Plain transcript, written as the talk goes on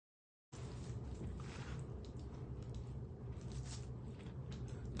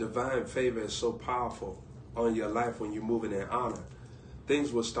divine favor is so powerful on your life when you're moving in honor,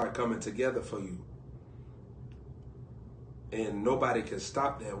 things will start coming together for you. And nobody can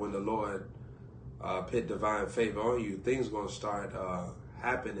stop that when the Lord put divine favor on you. Things going to start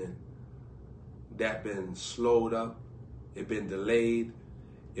happening that been slowed up, it been delayed,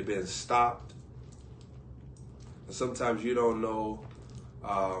 it been stopped. And sometimes you don't know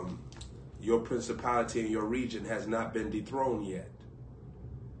your principality in your region has not been dethroned yet.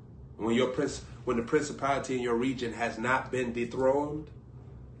 When the principality in your region has not been dethroned,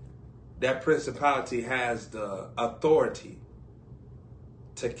 that principality has the authority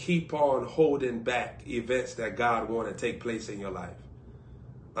to keep on holding back events that God wants to take place in your life.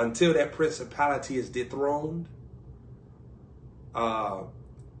 Until that principality is dethroned,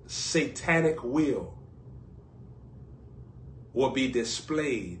 satanic will be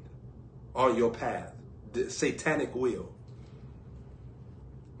displayed on your path. The satanic will.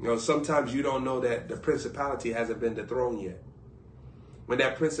 You know, sometimes you don't know that the principality hasn't been dethroned yet. When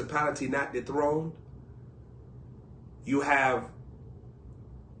that principality not dethroned, you have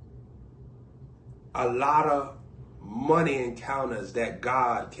a lot of money encounters that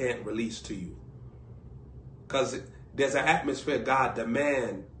God can't release to you. Because there's an atmosphere God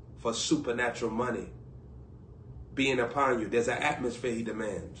demands for supernatural money being upon you. There's an atmosphere he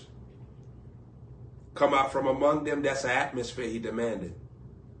demands. Come out from among them, that's an atmosphere he demanded.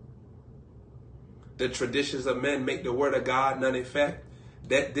 The traditions of men make the word of God none effect.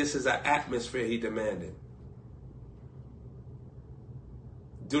 That this is an atmosphere he demanded.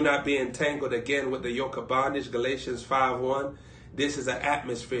 Do not be entangled again with the yoke of bondage, Galatians 5:1. This is an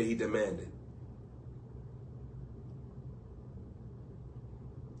atmosphere he demanded.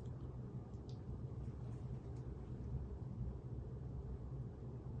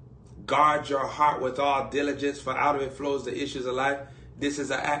 Guard your heart with all diligence, for out of it flows the issues of life. This is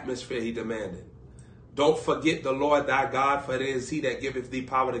an atmosphere he demanded. Don't forget the Lord thy God, for it is he that giveth thee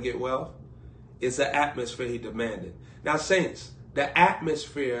power to get wealth. It's an atmosphere he demanded. Now, saints, the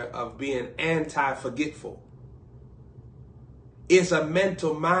atmosphere of being anti-forgetful is a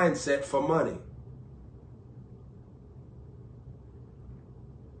mental mindset for money.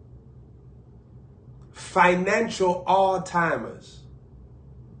 Financial all-timers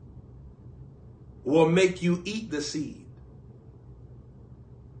will make you eat the seed.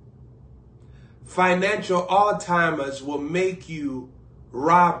 Financial all-timers will make you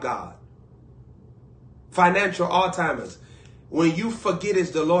rob God. Financial all-timers. When you forget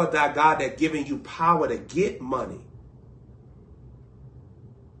it's the Lord thy God that giving you power to get money,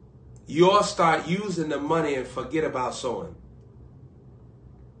 you'll start using the money and forget about sowing.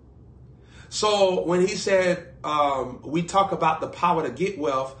 So when he said, we talk about the power to get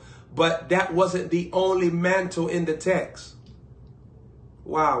wealth, but that wasn't the only mantle in the text.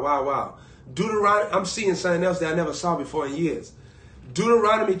 Wow, wow, wow. Deuteronomy, I'm seeing something else that I never saw before in years.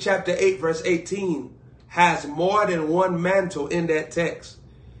 Deuteronomy chapter 8, verse 18 has more than one mantle in that text.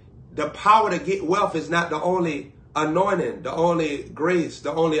 The power to get wealth is not the only anointing, the only grace,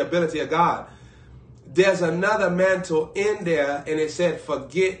 the only ability of God. There's another mantle in there, and it said,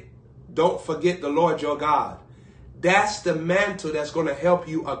 don't forget the Lord your God. That's the mantle that's going to help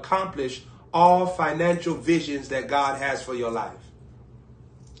you accomplish all financial visions that God has for your life.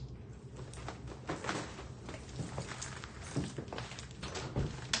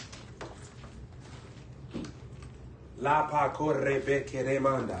 La pa corre beke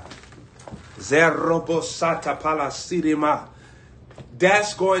remanda. Zerobosata palasirima.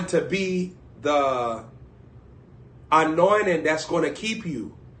 That's going to be the anointing that's going to keep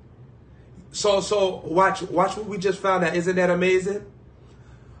you. So watch what we just found out. Isn't that amazing?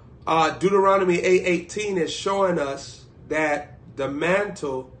 Deuteronomy 8:18 is showing us that the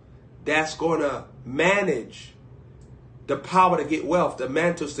mantle that's going to manage the power to get wealth, the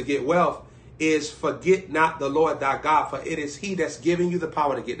mantles to get wealth, is forget not the Lord thy God, for it is he that's giving you the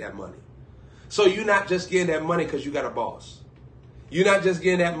power to get that money. So you're not just getting that money because you got a boss. You're not just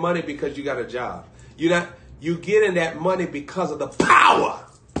getting that money because you got a job. You're getting that money because of the power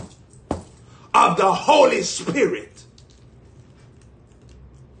of the Holy Spirit.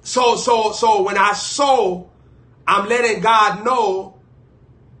 So when I sow, I'm letting God know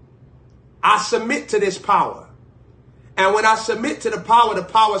I submit to this power. And when I submit to the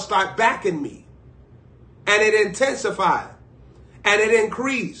power start backing me. And it intensifies. And it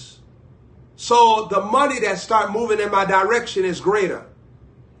increases. So the money that start moving in my direction is greater.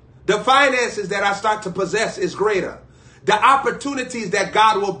 The finances that I start to possess is greater. The opportunities that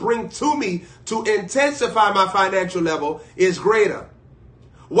God will bring to me to intensify my financial level is greater.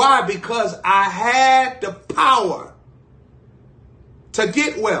 Why? Because I had the power to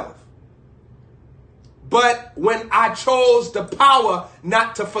get wealth. But when I chose the power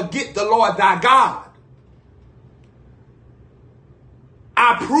not to forget the Lord thy God,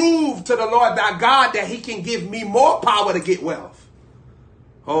 I proved to the Lord thy God that he can give me more power to get wealth.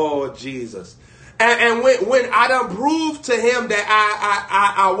 Oh, Jesus. And when I done proved to him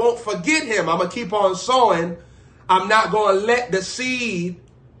that I won't forget him, I'm going to keep on sowing. I'm not going to let the seed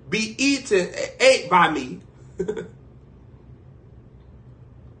be ate by me.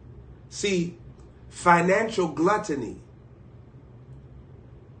 See, financial gluttony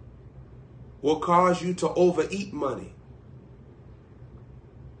will cause you to overeat money.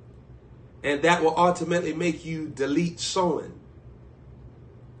 And that will ultimately make you delete sowing.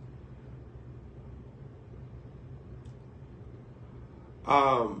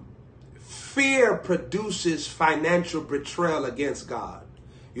 Fear produces financial betrayal against God.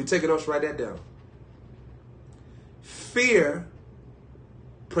 You taking notes? Write that down. Fear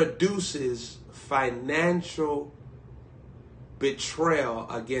produces financial betrayal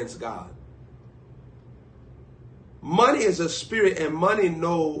against God. Money is a spirit, and money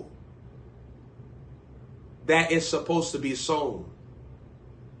know that it's supposed to be sown.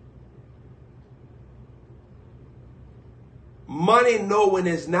 Money know when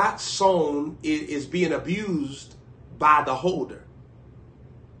it's not sown, it is being abused by the holder.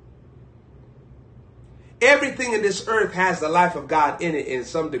 Everything in this earth has the life of God in it in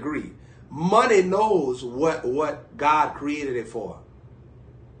some degree. Money knows what God created it for.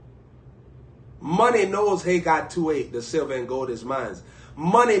 Money knows Haggai 2:8, the silver and gold is mine.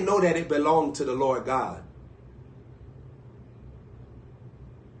 Money know that it belonged to the Lord God.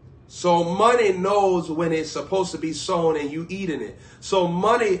 So money knows when it's supposed to be sown and you eating it. So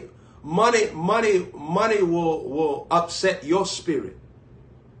money will upset your spirit.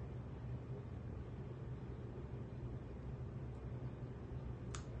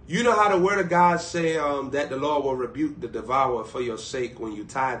 You know how the word of God say that the Lord will rebuke the devourer for your sake when you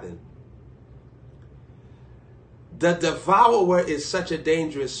tithing. The devourer is such a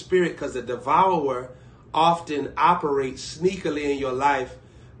dangerous spirit because the devourer often operates sneakily in your life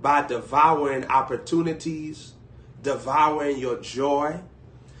by devouring opportunities, devouring your joy,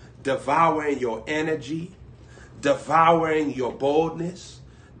 devouring your energy, devouring your boldness,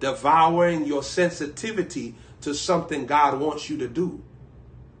 devouring your sensitivity to something God wants you to do.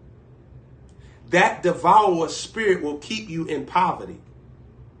 That devourer spirit will keep you in poverty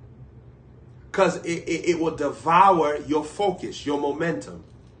because it will devour your focus, your momentum.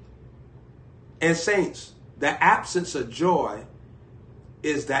 And saints, the absence of joy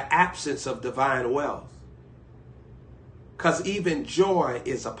is the absence of divine wealth. Because even joy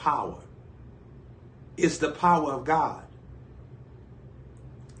is a power. It's the power of God.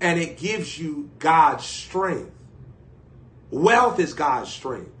 And it gives you God's strength. Wealth is God's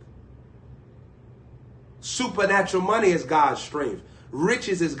strength. Supernatural money is God's strength.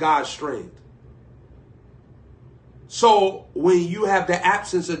 Riches is God's strength. So when you have the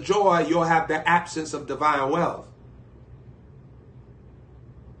absence of joy, you'll have the absence of divine wealth.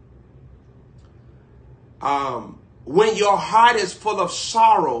 When your heart is full of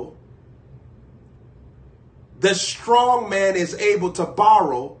sorrow, the strong man is able to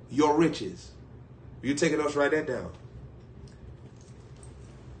borrow your riches. You taking notes? Write that down.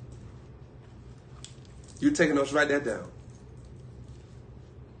 You taking notes? Write that down.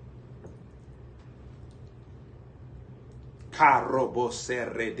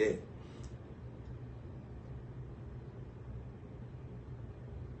 Karoboserede.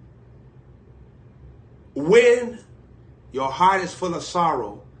 When your heart is full of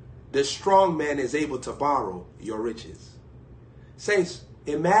sorrow, the strong man is able to borrow your riches. Saints,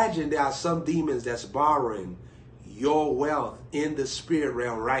 imagine there are some demons that's borrowing your wealth in the spirit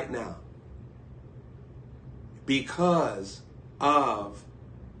realm right now because of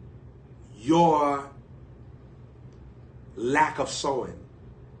your lack of sowing,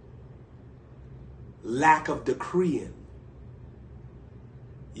 lack of decreeing,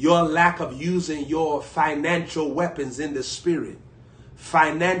 your lack of using your financial weapons in the spirit.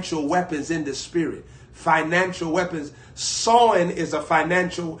 Financial weapons in the spirit. Financial weapons. Sowing is the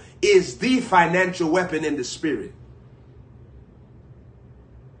financial weapon in the spirit.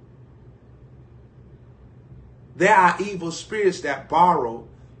 There are evil spirits that borrow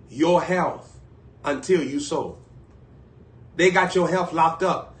your health until you sow. They got your health locked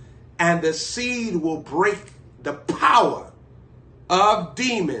up. And the seed will break the power of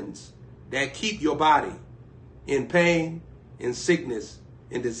demons that keep your body in pain, in sickness,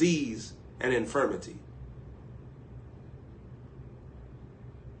 in disease, and infirmity.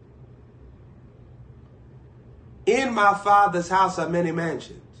 in my Father's house are many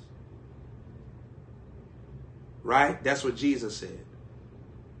mansions. Right? That's what Jesus said.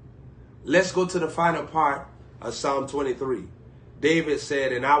 Let's go to the final part of Psalm 23. David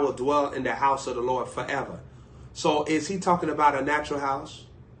said, and I will dwell in the house of the Lord forever. So is he talking about a natural house?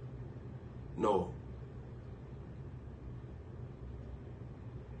 No.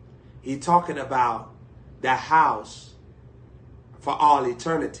 He's talking about the house for all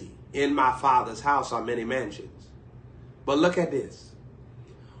eternity. In my Father's house are many mansions. But look at this.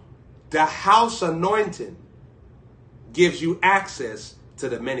 The house anointing gives you access to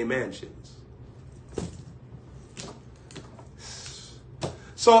the many mansions.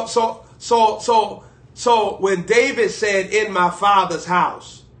 So when David said, in my Father's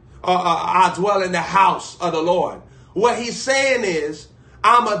house, I dwell in the house of the Lord, what he's saying is,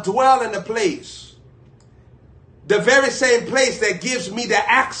 I'm a dwell in the place, the very same place that gives me the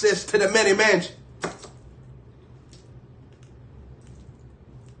access to the many mansions.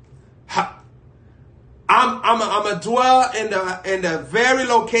 I'm a dwell in the very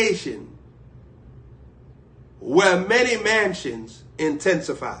location where many mansions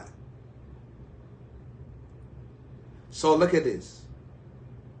intensify. So look at this.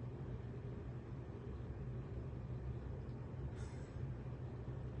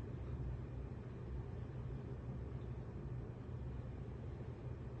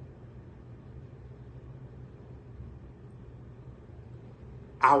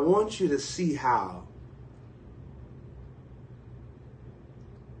 I want you to see how.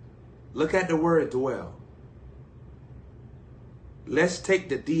 Look at the word dwell. Let's take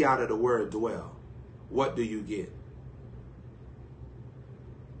the D out of the word dwell. What do you get?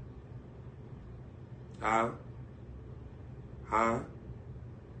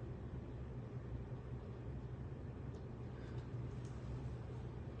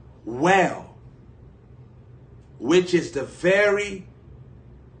 Well, which is the very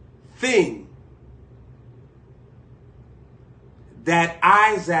thing that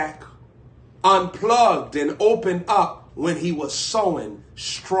Isaac unplugged and opened up when he was sowing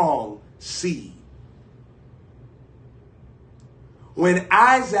strong seed. When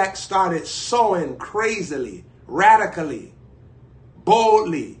Isaac started sowing crazily, radically,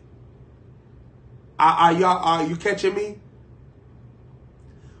 boldly, are you catching me?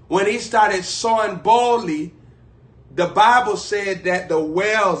 When he started sowing boldly, the Bible said that the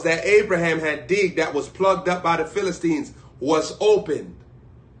wells that Abraham had digged that was plugged up by the Philistines was opened.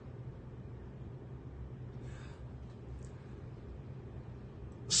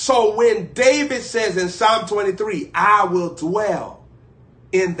 So when David says in Psalm 23, I will dwell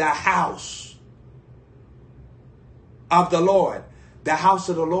in the house of the Lord. The house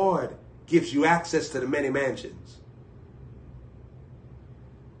of the Lord gives you access to the many mansions.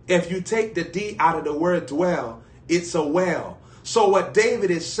 If you take the D out of the word dwell, it's a well. So what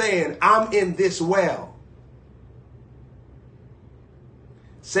David is saying, I'm in this well.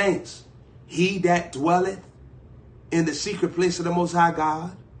 Saints, he that dwelleth in the secret place of the Most High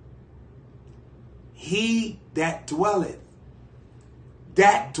God, he that dwelleth,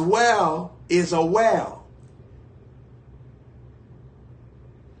 that dwell is a well.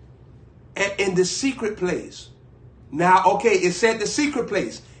 And in the secret place. Now, okay, it said the secret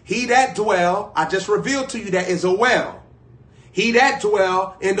place. He that dwell, I just revealed to you that is a well. He that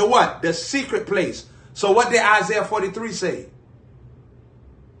dwell in the what? The secret place. So what did Isaiah 43 say?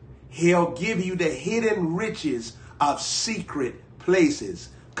 He'll give you the hidden riches of secret places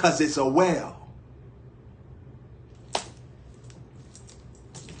because it's a well.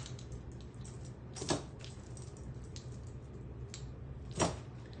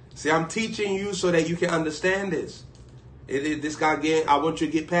 See, I'm teaching you so that you can understand this. This guy again, I want you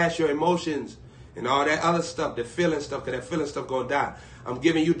to get past your emotions and all that other stuff, the feeling stuff, because that feeling stuff gonna die. I'm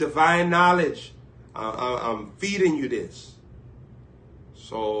giving you divine knowledge. I'm feeding you this.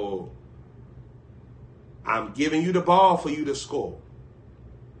 So I'm giving you the ball for you to score.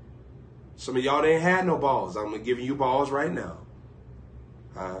 Some of y'all didn't have no balls. I'm giving you balls right now.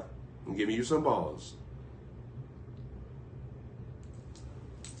 I'm giving you some balls.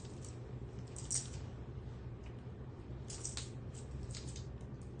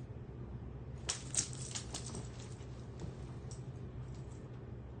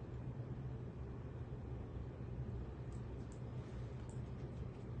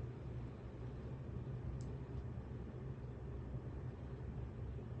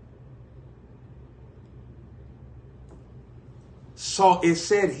 So it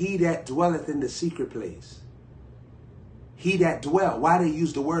said, he that dwelleth in the secret place. He that dwell. Why they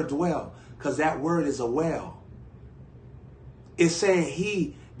use the word dwell? Because that word is a well. It's saying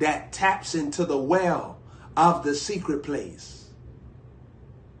he that taps into the well of the secret place.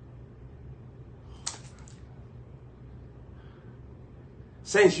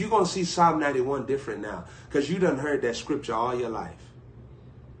 Saints, you're going to see Psalm 91 different now because you done heard that scripture all your life.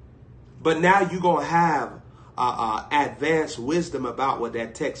 But now you're going to have advanced wisdom about what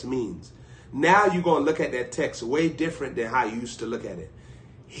that text means. Now you're going to look at that text way different than how you used to look at it.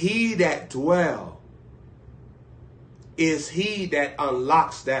 He that dwell is he that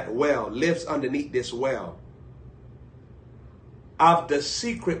unlocks that well, lives underneath this well of the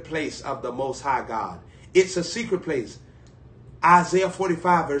secret place of the Most High God. It's a secret place. Isaiah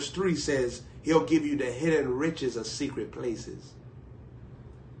 45 verse 3 says he'll give you the hidden riches of secret places.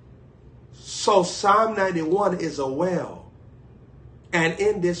 So Psalm 91 is a well. And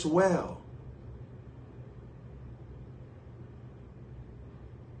in this well,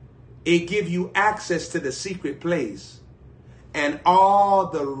 it gives you access to the secret place and all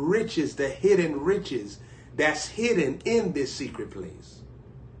the riches, the hidden riches that's hidden in this secret place.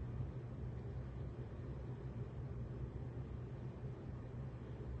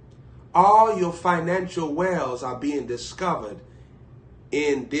 All your financial wells are being discovered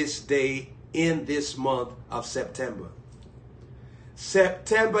in this day, in this month of September.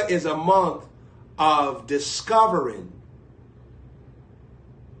 September is a month of discovering,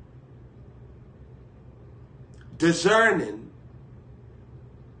 discerning,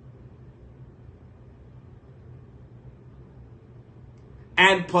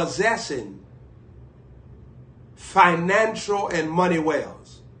 and possessing financial and money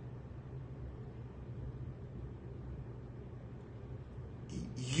wells.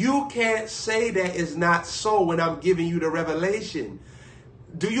 You can't say that is not so when I'm giving you the revelation.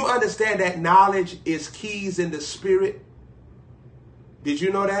 Do you understand that knowledge is keys in the spirit? Did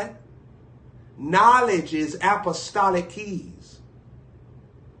you know that? Knowledge is apostolic keys.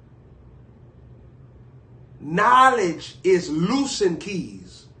 Knowledge is loosened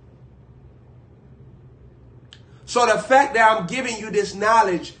keys. So the fact that I'm giving you this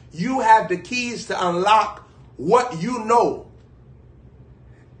knowledge, you have the keys to unlock what you know.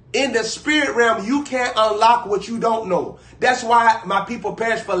 In the spirit realm, you can't unlock what you don't know. That's why my people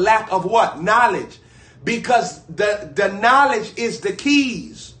perish for lack of what? Knowledge. Because the knowledge is the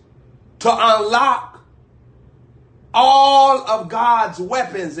keys to unlock all of God's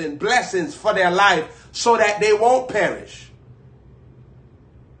weapons and blessings for their life so that they won't perish.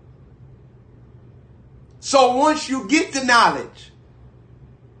 So once you get the knowledge,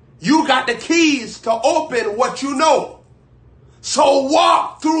 you got the keys to open what you know. So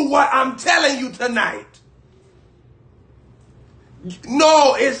walk through what I'm telling you tonight.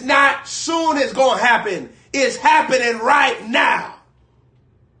 No, it's not soon it's going to happen. It's happening right now.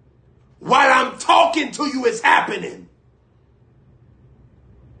 While I'm talking to you, it's happening.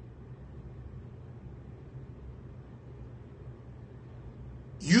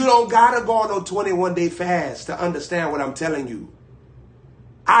 You don't got to go on no 21-day fast to understand what I'm telling you.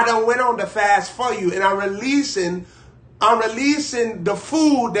 I done went on the fast for you, and I'm releasing the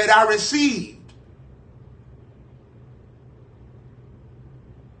food that I received.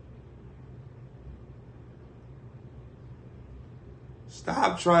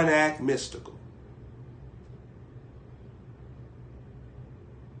 Stop trying to act mystical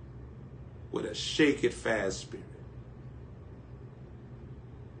with a shake it fast spirit.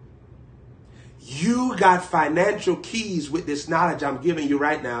 You got financial keys with this knowledge I'm giving you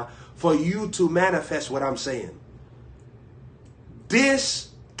right now for you to manifest what I'm saying. This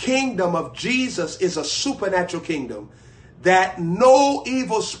kingdom of Jesus is a supernatural kingdom that no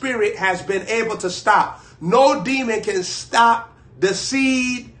evil spirit has been able to stop. No demon can stop the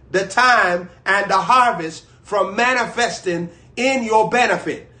seed, the time, and the harvest from manifesting in your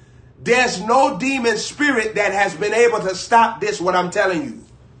benefit. There's no demon spirit that has been able to stop this, what I'm telling you.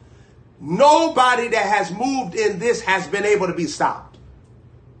 Nobody that has moved in this has been able to be stopped.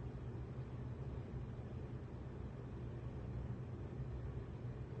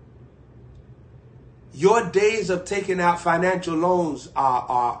 Your days of taking out financial loans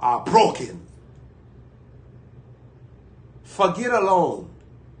are broken. Forget a loan.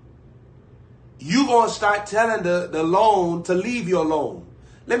 You're going to start telling the loan to leave you alone.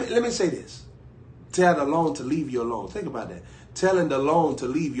 Let me say this. Tell the loan to leave you alone. Think about that. Telling the loan to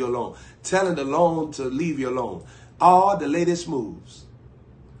leave you alone. Telling the loan to leave you alone. All the latest moves.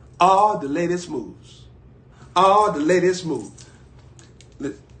 All the latest moves. All the latest moves.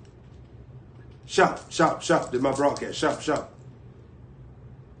 Shop, shop, shop. Did my broadcast. Shop, shop.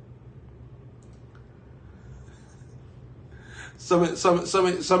 Some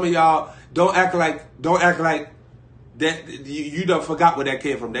of y'all don't act like that. You done forgot where that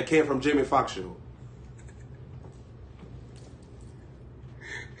came from. That came from Jamie Foxx show.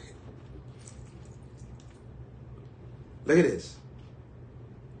 Look at this.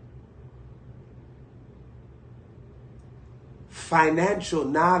 Financial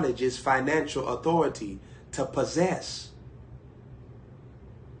knowledge is financial authority to possess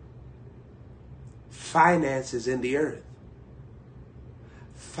finances in the earth.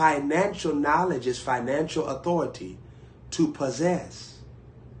 Financial knowledge is financial authority to possess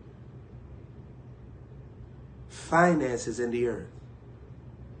finances in the earth.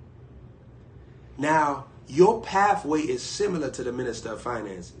 Now, your pathway is similar to the minister of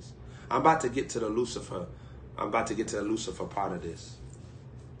finances. I'm about to get to the Lucifer. I'm about to get to the Lucifer part of this.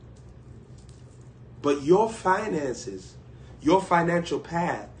 But your finances, your financial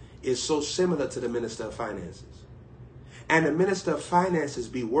path is so similar to the minister of finances. And the minister of finances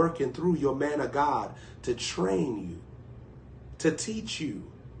be working through your man of God to train you, to teach you,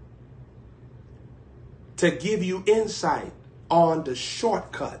 to give you insight on the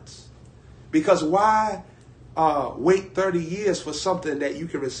shortcuts. Because why wait 30 years for something that you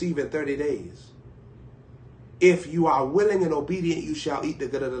can receive in 30 days? If you are willing and obedient, you shall eat the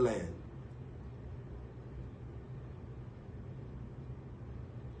good of the land.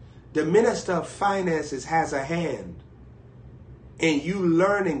 The minister of finances has a hand in you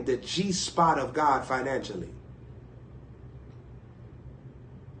learning the G-spot of God financially.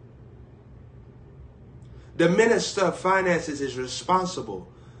 The minister of finances is responsible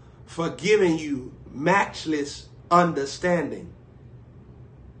for giving you matchless understanding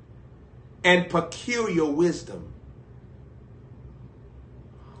and peculiar wisdom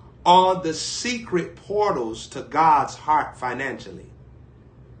on the secret portals to God's heart financially.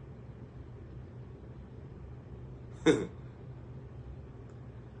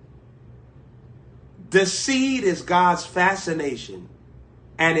 The seed is God's fascination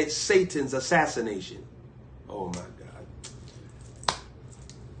and it's Satan's assassination. Oh my God.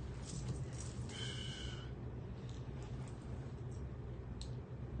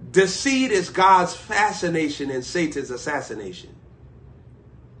 The seed is God's fascination and Satan's assassination.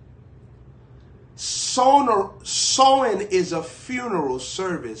 Sowing is a funeral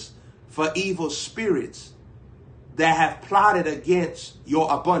service for evil spirits that have plotted against your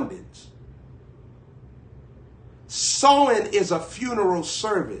abundance. Sowing is a funeral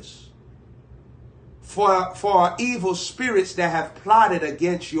service for evil spirits that have plotted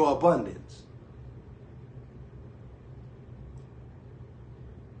against your abundance.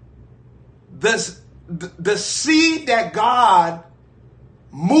 The seed that God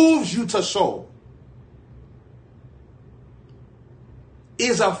moves you to sow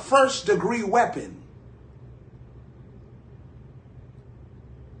is a first-degree weapon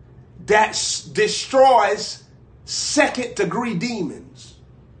that destroys second-degree demons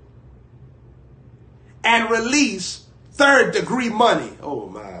and release third-degree money. Oh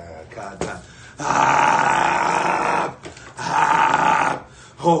my God!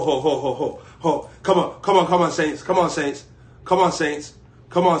 Ho ho ho ho ho ho! Come on, saints! Come on, saints! Come on, saints!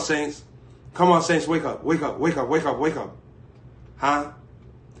 Come on, saints! Come on, saints! Wake up! Wake up! Wake up! Wake up! Wake up! Huh?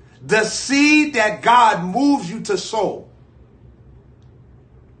 The seed that God moves you to sow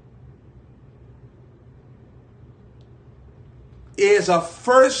is a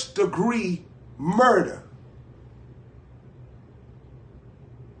first-degree murder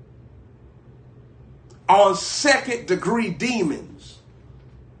on second-degree demons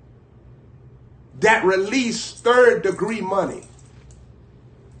that release third-degree money.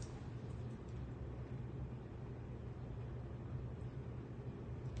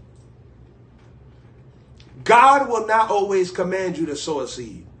 God will not always command you to sow a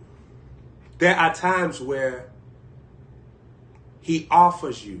seed. There are times where He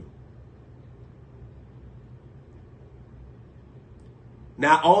offers you.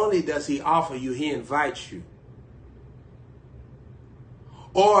 Not only does He offer you, He invites you.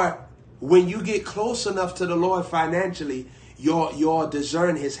 Or when you get close enough to the Lord financially, you'll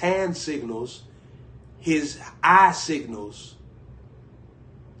discern His hand signals, His eye signals,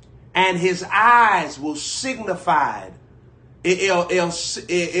 and His eyes will signify.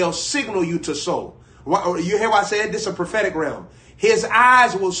 It'll signal you to sow. You hear what I said? This is a prophetic realm. His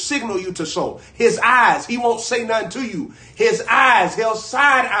eyes will signal you to sow. His eyes, He won't say nothing to you. His eyes, He'll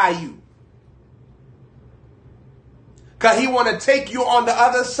side eye you. Because He want to take you on the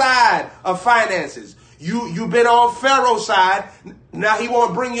other side of finances. You've been on Pharaoh's side. Now He want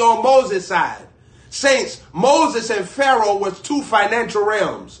to bring you on Moses' side. Saints, Moses and Pharaoh was two financial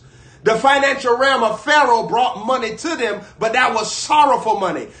realms. The financial realm of Pharaoh brought money to them, but that was sorrowful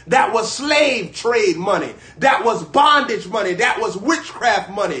money. That was slave trade money. That was bondage money. That was witchcraft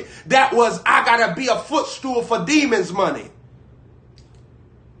money. That was, I gotta be a footstool for demons money.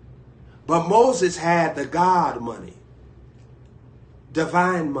 But Moses had the God money.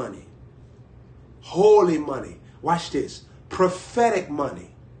 divine money, holy money. Watch this. Prophetic money.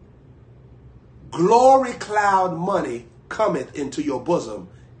 Glory cloud money cometh into your bosom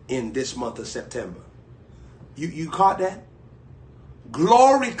in this month of September. You caught that?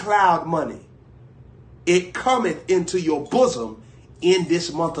 Glory cloud money. It cometh into your bosom in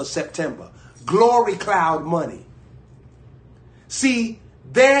this month of September. Glory cloud money. See,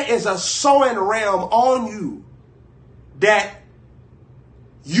 there is a sowing realm on you that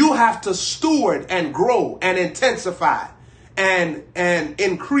you have to steward and grow and intensify and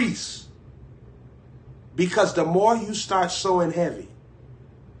increase. Because the more you start sowing heavy,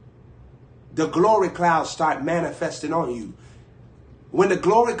 the glory clouds start manifesting on you. When the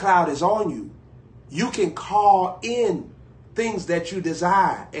glory cloud is on you, you can call in things that you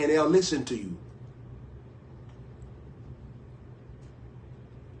desire and they'll listen to you.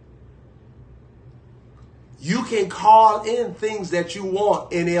 You can call in things that you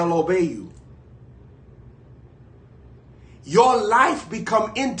want and they'll obey you. Your life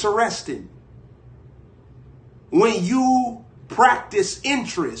become interesting when you practice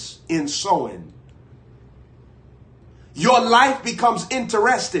interest in sowing. Your life becomes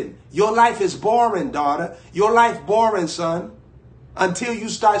interesting. Your life is boring, daughter. Your life boring, son, until you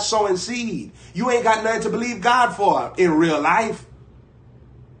start sowing seed. You ain't got nothing to believe God for in real life.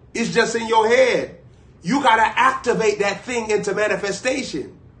 It's just in your head. You got to activate that thing into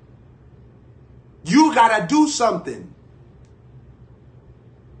manifestation. You got to do something.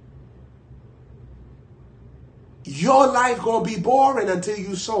 Your life going to be boring until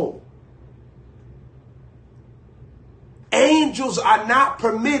you sow. Angels are not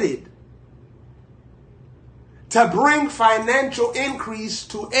permitted to bring financial increase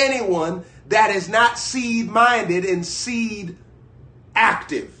to anyone that is not seed-minded and seed-active.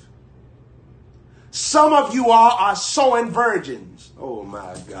 Some of you all are sowing virgins. Oh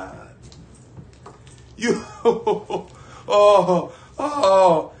my God. You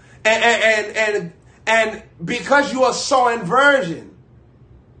and because you are sowing virgin,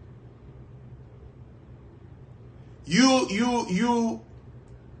 you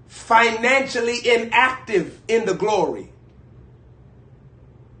financially inactive in the glory.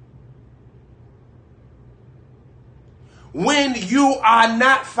 When you are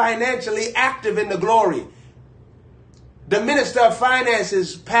not financially active in the glory, the minister of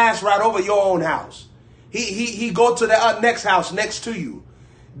finances pass right over your own house. He go to the next house next to you.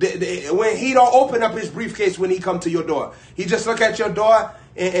 When he don't open up his briefcase when he come to your door, he just look at your door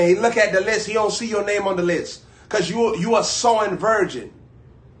and he look at the list. He don't see your name on the list because you are sowing virgin.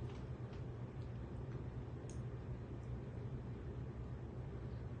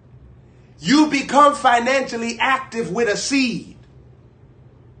 You become financially active with a seed.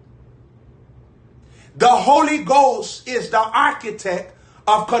 The Holy Ghost is the architect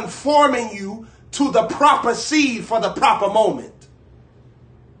of conforming you to the proper seed for the proper moment.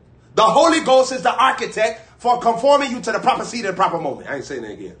 The Holy Ghost is the architect for conforming you to the proper seed at the proper moment. I ain't saying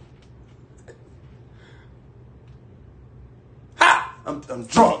that again. Ha! I'm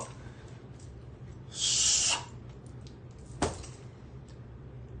drunk.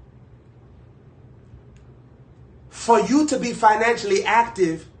 For you to be financially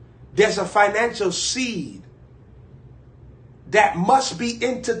active, there's a financial seed that must be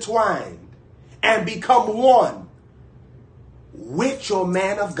intertwined and become one with your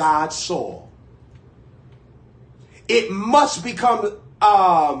man of God soul. It must become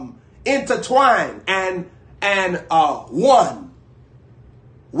intertwined and one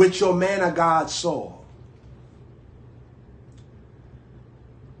with your man of God soul.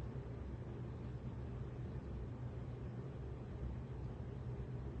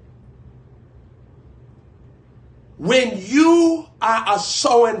 When you are a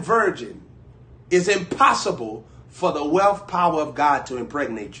sowing virgin, it's impossible for the wealth power of God to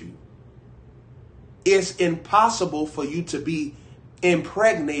impregnate you. It's impossible for you to be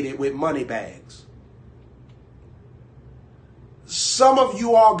impregnated with money bags. Some of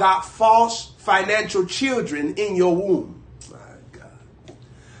you all got false financial children in your womb. My God.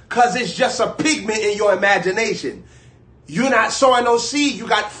 Because it's just a pigment in your imagination. You're not sowing no seed. You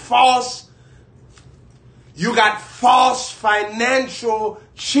got false financial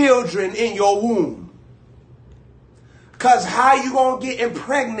children in your womb. Because how you going to get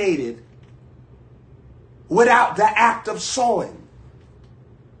impregnated without the act of sowing?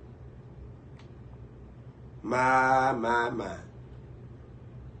 My.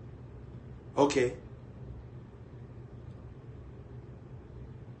 Okay.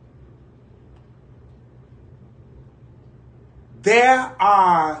 There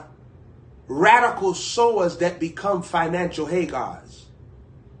are radical sowers that become financial Hagars.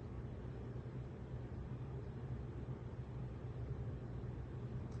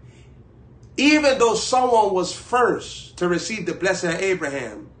 Even though someone was first to receive the blessing of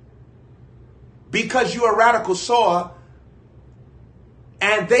Abraham, because you're a radical sower,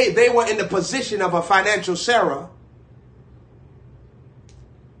 and they were in the position of a financial Sarah,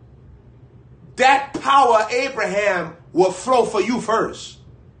 that power Abraham will flow for you first.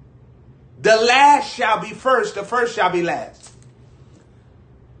 The last shall be first, the first shall be last.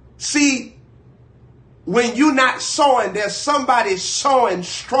 See, when you're not sowing, there's somebody sowing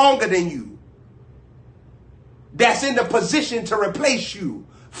stronger than you that's in the position to replace you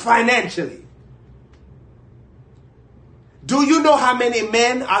financially. Do you know how many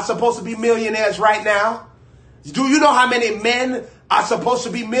men are supposed to be millionaires right now? Do you know how many men are supposed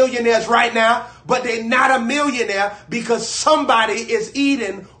to be millionaires right now, but they're not a millionaire because somebody is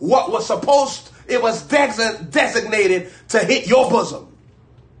eating what was it was designated to hit your bosom?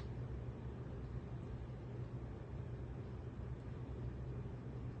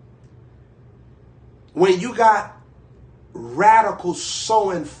 When you got radical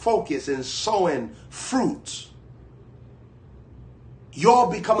sowing focus and sowing fruits,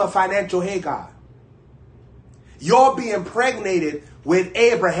 you'll become a financial Hagar. You'll be impregnated with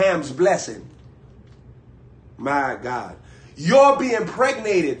Abraham's blessing. My God. You'll be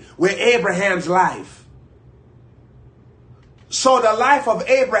impregnated with Abraham's life. So the life of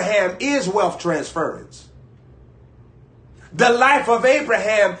Abraham is wealth transference. The life of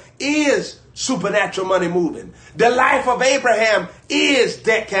Abraham is supernatural money moving. The life of Abraham is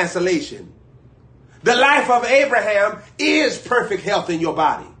debt cancellation. The life of Abraham is perfect health in your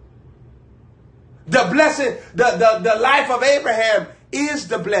body. The blessing, the life of Abraham is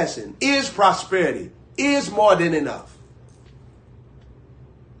the blessing, is prosperity, is more than enough.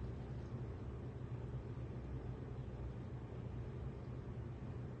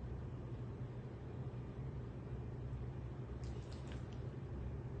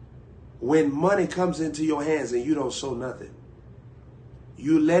 When money comes into your hands and you don't sow nothing,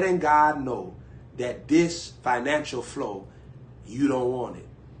 you letting God know that this financial flow, you don't want it.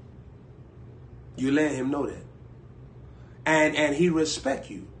 You let him know that. And he respect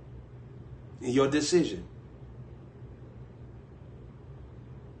you in your decision.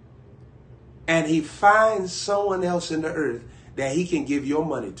 And he finds someone else in the earth that he can give your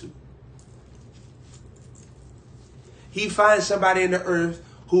money to. He finds somebody in the earth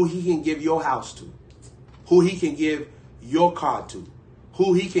who he can give your house to, who he can give your car to,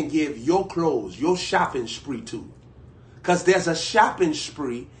 who he can give your clothes, your shopping spree to. Because there's a shopping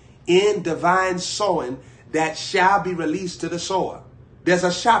spree in divine sowing that shall be released to the sower. There's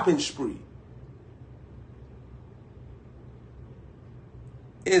a shopping spree.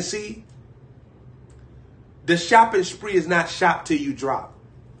 And see, the shopping spree is not shop till you drop.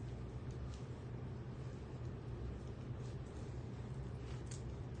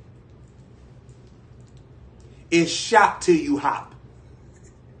 It's shop till you hop.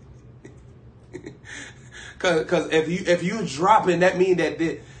 Because if you dropping, that means that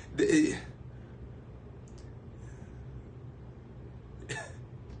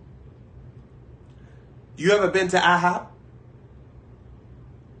you ever been to IHOP?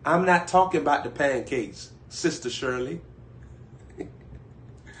 I'm not talking about the pancakes, Sister Shirley.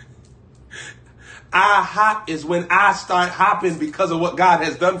 IHOP is when I start hopping because of what God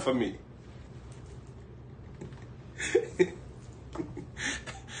has done for me.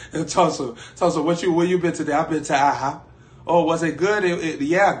 Tulsa, where you been today? I've been to IHOP. Oh, was it good?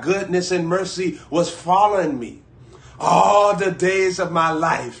 Yeah, goodness and mercy was following me all the days of my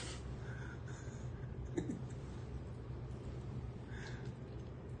life.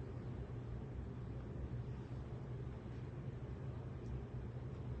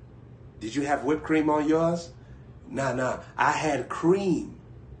 Did you have whipped cream on yours? Nah. I had cream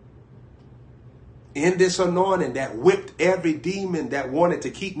in this anointing that whipped every demon that wanted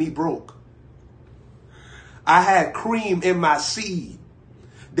to keep me broke. I had cream in my seed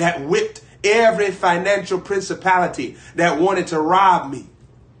that whipped every financial principality that wanted to rob me.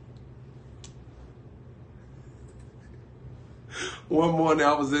 One morning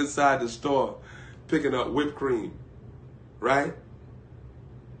I was inside the store picking up whipped cream, right?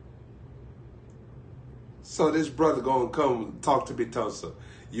 So this brother gonna come talk to me, Tulsa.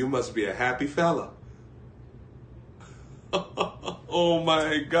 You must be a happy fella. Oh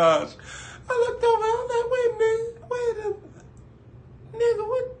my gosh. I looked over, I'm like, wait a minute. Nigga,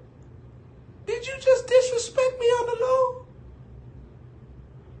 what? Did you just disrespect me on the low?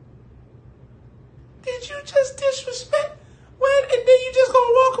 Did you just disrespect? Wait, and then you just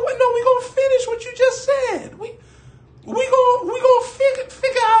gonna walk away. No, we gonna finish what you just said. We gonna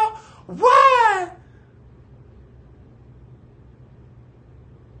figure out why.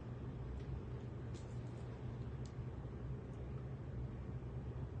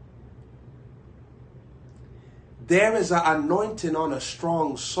 There is an anointing on a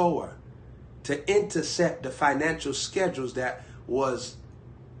strong sower to intercept the financial schedules that was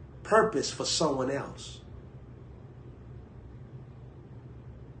purpose for someone else.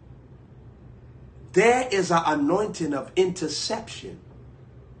 There is an anointing of interception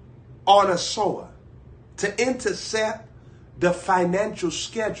on a sower to intercept the financial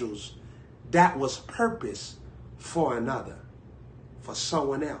schedules that was purpose for another, for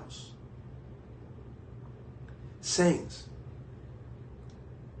someone else. Saints,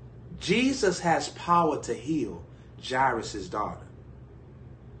 Jesus has power to heal Jairus' daughter.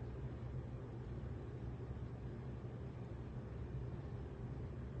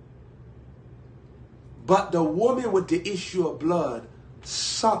 But the woman with the issue of blood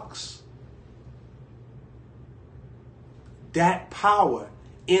sucks that power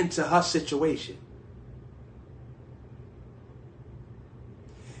into her situation.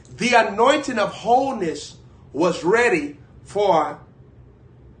 The anointing of wholeness was ready for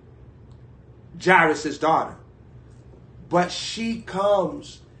Jairus' daughter. But she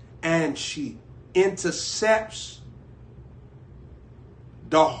comes and she intercepts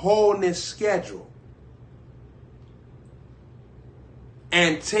the wholeness schedule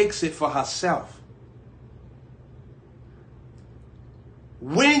and takes it for herself.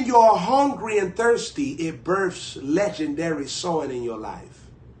 When you're hungry and thirsty, it births legendary sowing in your life.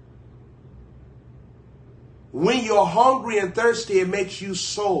 When you're hungry and thirsty, it makes you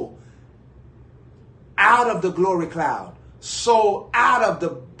sow out of the glory cloud, sow out of the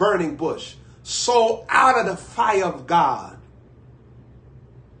burning bush, sow out of the fire of God.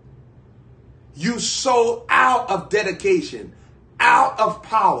 You sow out of dedication, out of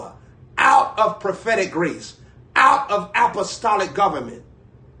power, out of prophetic grace, out of apostolic government.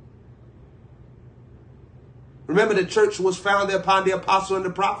 Remember, the church was founded upon the apostle and the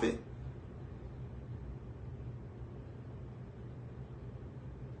prophet.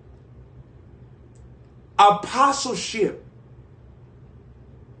 Apostleship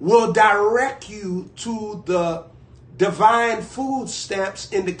will direct you to the divine food stamps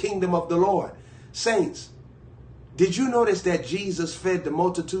in the kingdom of the Lord. Saints, did you notice that Jesus fed the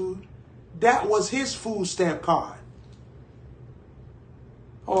multitude? That was his food stamp card.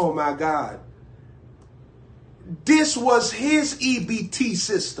 Oh my God. This was his EBT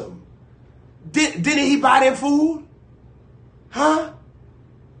system. Didn't he buy them food? Huh?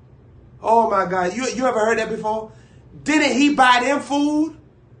 Oh my God. You ever heard that before? Didn't he buy them food?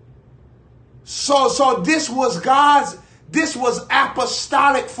 So this was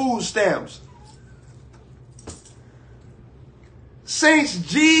apostolic food stamps. Saints,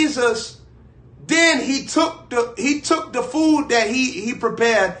 Jesus, then he took the food that he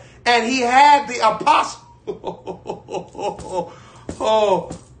prepared and he had the apostle.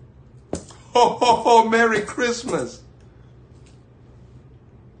 Merry Christmas.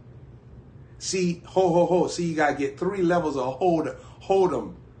 See, See, you got to get 3 levels of hold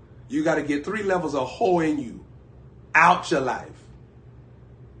them. You got to get 3 levels of hold in you out your life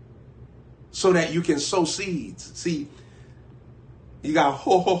so that you can sow seeds. See, you got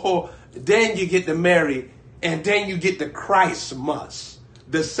then you get the Mary, and then you get the Christmas.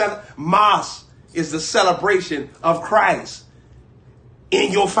 Mass is the celebration of Christ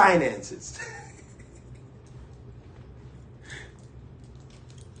in your finances.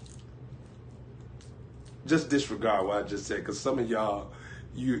 Just disregard what I just said, because some of y'all,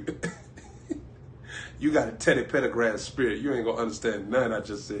 you got a Teddy Pendergrass spirit. You ain't gonna understand nothing I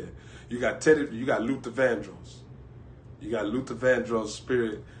just said. You got Luther Vandross. You got Luther Vandross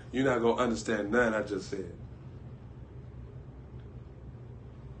spirit. You're not gonna understand nothing I just said.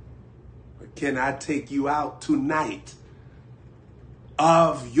 But can I take you out tonight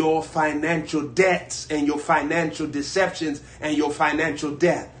of your financial debts and your financial deceptions and your financial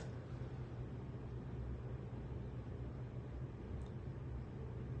death?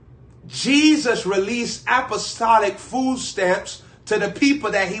 Jesus released apostolic food stamps to the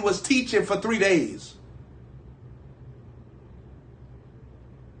people that he was teaching for 3 days.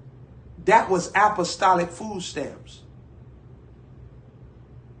 That was apostolic food stamps.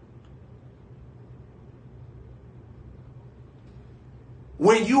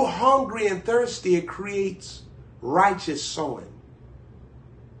 When you're hungry and thirsty, it creates righteous sowing,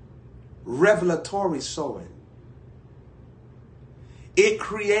 revelatory sowing. It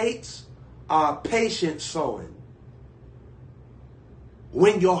creates patient sowing.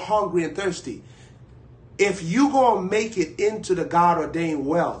 when you're hungry and thirsty. If you're going to make it into the God-ordained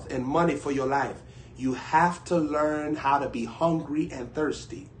wealth and money for your life, you have to learn how to be hungry and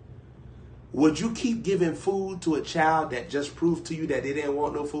thirsty. Would you keep giving food to a child that just proved to you that they didn't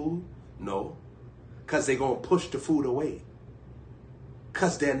want no food? No, because they're going to push the food away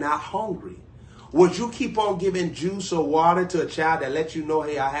because they're not hungry. Would you keep on giving juice or water to a child that lets you know,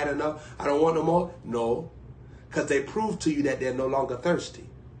 hey, I had enough, I don't want no more? No, because they prove to you that they're no longer thirsty.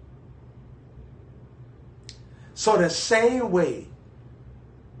 So the same way,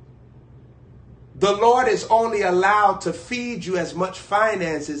 the Lord is only allowed to feed you as much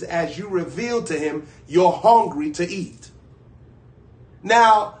finances as you reveal to him you're hungry to eat.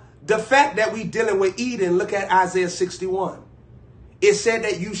 Now, the fact that we're dealing with eating, look at Isaiah 61. It said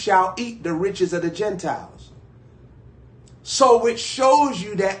that you shall eat the riches of the Gentiles. So which shows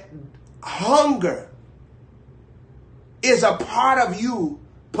you that hunger is a part of you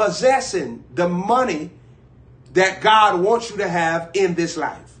possessing the money that God wants you to have in this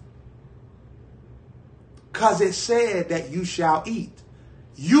life. Because it said that you shall eat.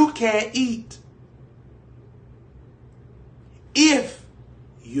 You can't eat if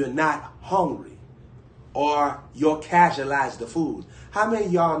you're not hungry or you're casualize the food. How many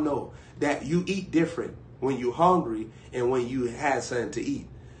of y'all know that you eat different when you're hungry and when you have something to eat?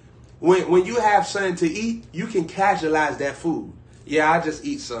 When you have something to eat, you can casualize that food. Yeah, I just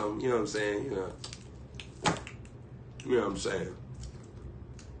eat some, you know what I'm saying? You know what I'm saying?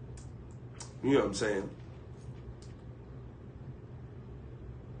 You know what I'm saying?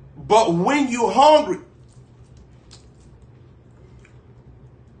 But when you're hungry,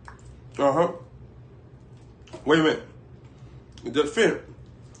 wait a minute. Just finish.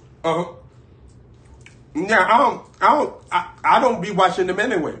 Yeah, I don't be watching them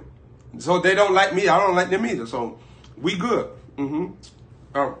anyway. So they don't like me. I don't like them either. So we good.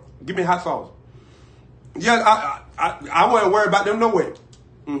 Give me hot sauce. Yeah, I wasn't worried about them no way.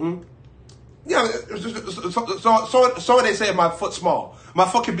 Yeah, so they say my foot small. My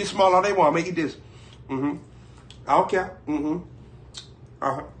foot can be small all they want. Make it this. I don't care.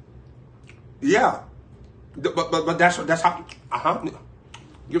 Yeah. But that's how.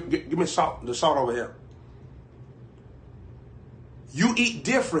 Give me salt. The salt over here. You eat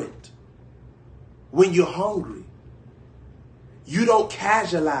different when you're hungry. You don't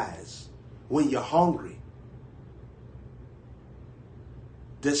casualize when you're hungry.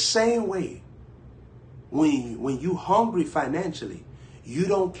 The same way, when you hungry financially, you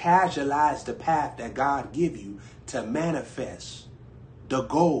don't casualize the path that God give you to manifest the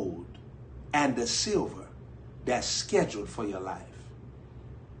gold and the silver that's scheduled for your life.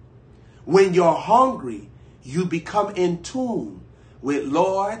 When you're hungry, you become in tune with,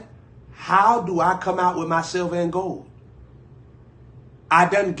 Lord, how do I come out with my silver and gold? I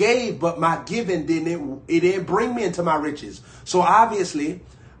done gave, but my giving didn't bring me into my riches. So obviously,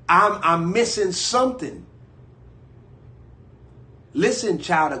 I'm missing something. Listen,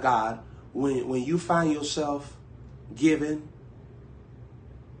 child of God, when you find yourself giving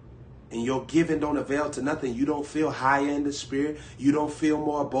and your giving don't avail to nothing, you don't feel higher in the spirit, you don't feel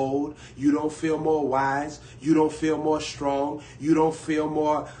more bold, you don't feel more wise, you don't feel more strong, you don't feel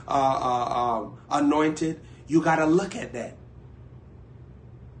more anointed, you got to look at that.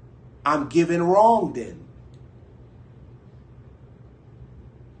 I'm giving wrong then.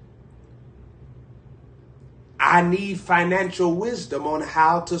 I need financial wisdom on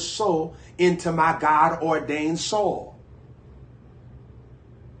how to sow into my God-ordained soul.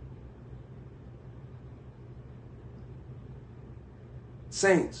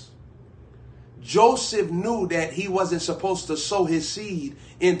 Saints, Joseph knew that he wasn't supposed to sow his seed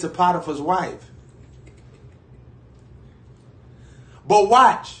into Potiphar's wife. But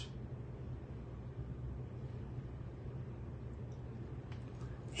watch.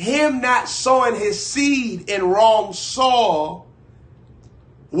 Him not sowing his seed in wrong soil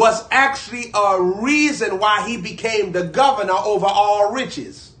was actually a reason why he became the governor over all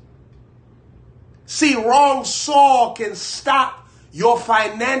riches. See, wrong soil can stop your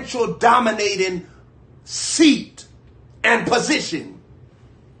financial dominating seat and position.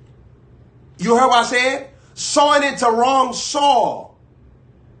 You heard what I said? Sowing into wrong soil,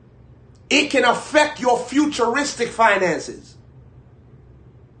 it can affect your futuristic finances.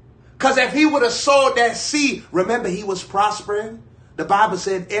 Because if he would have sowed that seed, remember he was prospering. The Bible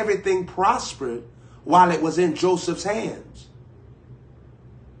said everything prospered while it was in Joseph's hands.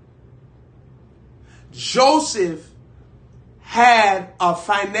 Joseph had a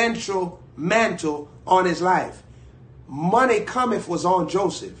financial mantle on his life. Money cometh was on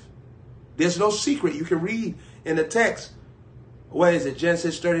Joseph. There's no secret. You can read in the text What is it,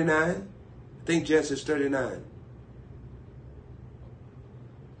 Genesis 39? I think Genesis 39.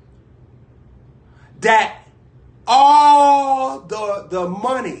 That all the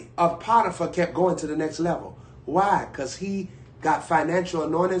money of Potiphar kept going to the next level. Why? Because he got financial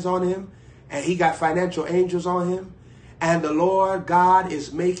anointings on him, and he got financial angels on him, and the Lord God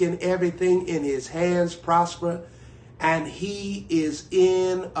is making everything in his hands prosper, and he is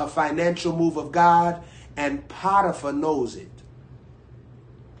in a financial move of God, and Potiphar knows it.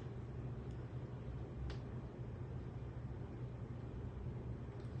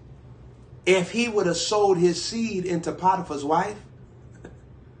 If he would have sowed his seed into Potiphar's wife,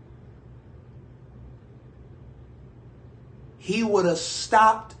 he would have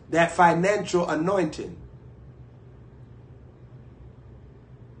stopped that financial anointing.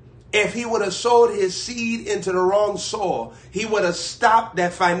 If he would have sowed his seed into the wrong soil, he would have stopped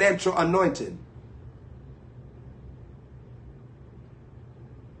that financial anointing.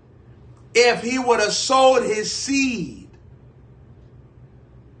 If he would have sowed his seed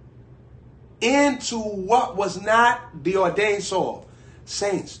into what was not the ordained soil.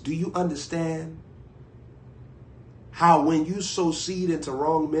 Saints, do you understand how when you sow seed into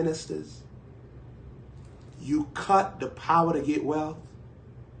wrong ministers, you cut the power to get wealth?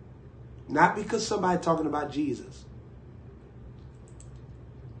 Not because somebody talking about Jesus.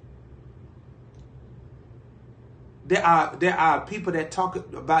 There are people that talk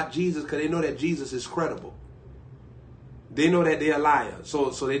about Jesus because they know that Jesus is credible. They know that they're a liar.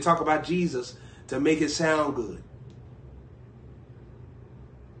 So they talk about Jesus to make it sound good.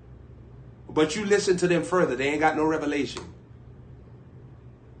 But you listen to them further. They ain't got no revelation.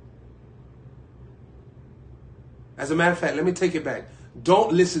 As a matter of fact, let me take it back.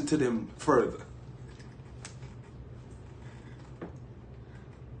 Don't listen to them further.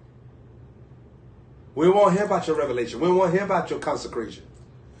 We won't hear about your revelation. We won't hear about your consecration.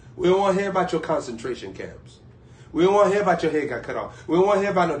 We won't hear about your concentration camps. We don't want to hear about your head got cut off. We don't want to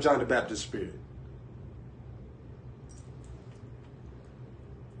hear about no John the Baptist spirit.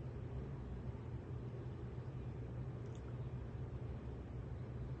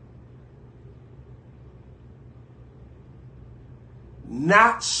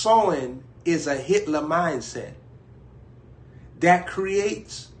 Not sowing is a Hitler mindset that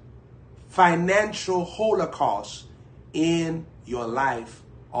creates financial holocaust in your life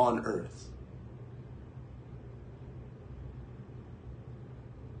on earth.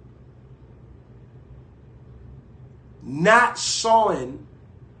 Not sowing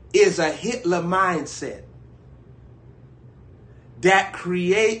is a Hitler mindset that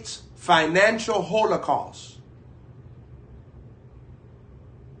creates financial holocaust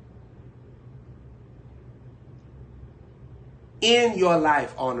in your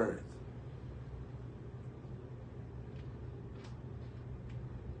life on earth.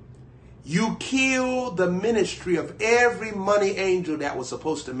 You kill the ministry of every money angel that was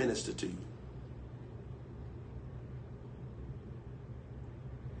supposed to minister to you.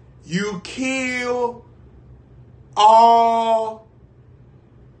 You kill all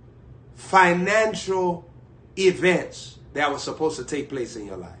financial events that were supposed to take place in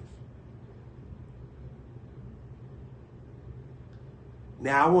your life.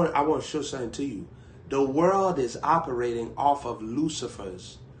 Now, I want to show something to you. The world is operating off of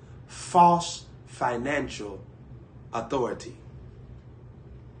Lucifer's false financial authority.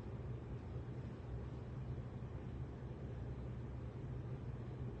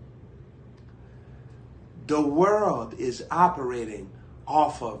 The world is operating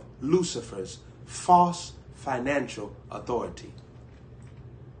off of Lucifer's false financial authority.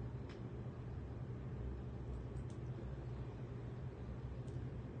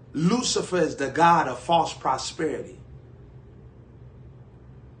 Lucifer is the god of false prosperity.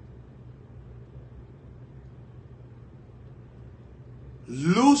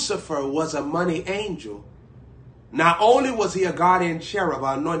 Lucifer was a money angel. Not only was he a guardian cherub,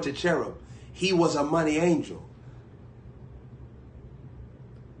 an anointed cherub, he was a money angel.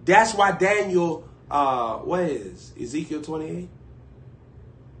 That's why Daniel, what is Ezekiel 28?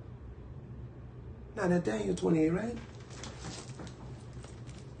 No, that's Daniel 28, right?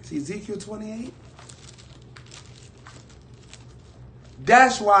 It's Ezekiel 28.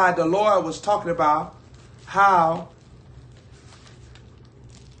 That's why the Lord was talking about how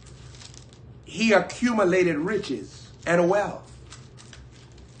he accumulated riches and wealth.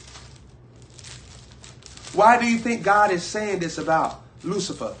 Why do you think God is saying this about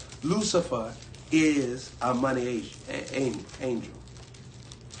Lucifer? Lucifer is a money angel.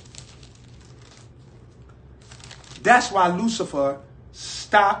 That's why Lucifer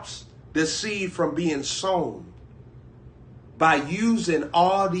stops the seed from being sown by using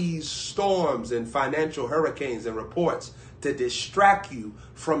all these storms and financial hurricanes and reports to distract you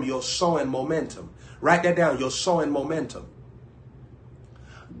from your sowing momentum. Write that down, your sowing momentum.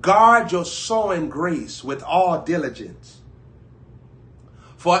 Guard your sowing grace with all diligence,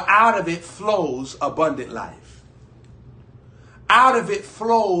 for out of it flows abundant life. Out of it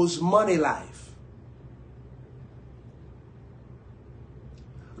flows money life.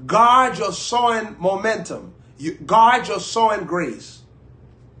 Guard your sowing momentum. Guard your sowing grace.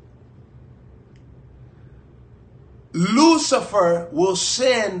 Lucifer will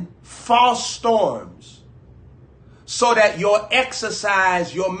send false storms so that you'll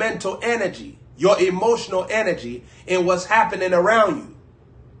exercise your mental energy, your emotional energy in what's happening around you.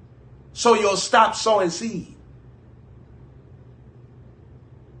 So you'll stop sowing seed.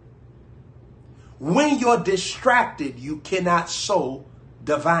 When you're distracted, you cannot sow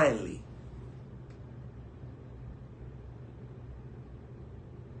divinely.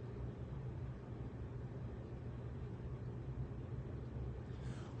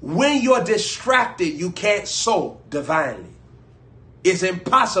 When you're distracted, you can't sow divinely. It's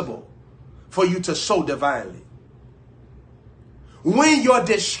impossible for you to sow divinely. When you're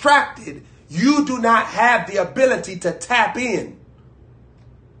distracted, you do not have the ability to tap in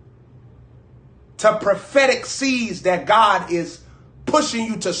to prophetic seeds that God is pushing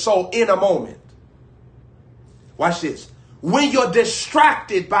you to sow in a moment. Watch this. When you're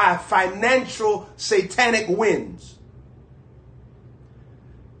distracted by financial satanic winds,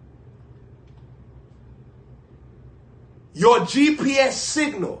 your GPS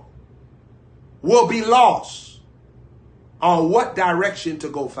signal will be lost on what direction to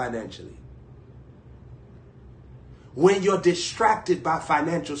go financially. When you're distracted by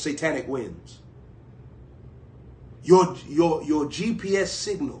financial satanic winds, your GPS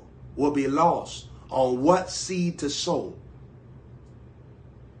signal will be lost on what seed to sow.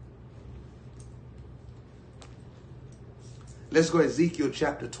 Let's go to Ezekiel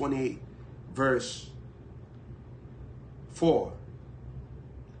chapter 28, verse 4.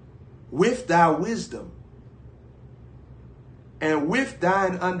 With thy wisdom and with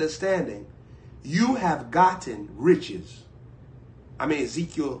thine understanding, you have gotten riches.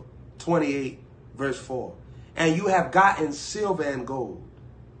 Ezekiel 28, verse 4. And you have gotten silver and gold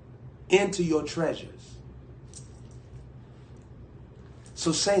into your treasures.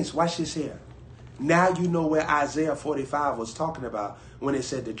 So saints, watch this here. Now you know where Isaiah 45 was talking about when it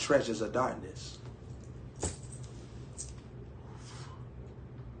said the treasures of darkness.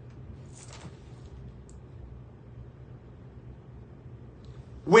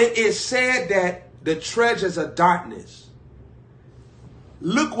 When it said that the treasures of darkness,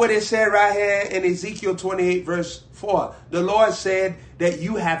 look what it said right here in Ezekiel 28 verse 4. The Lord said that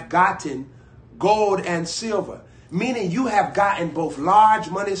you have gotten gold and silver, meaning you have gotten both large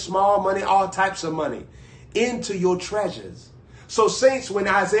money, small money, all types of money into your treasures. So saints, when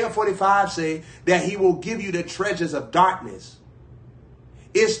Isaiah 45 say that he will give you the treasures of darkness,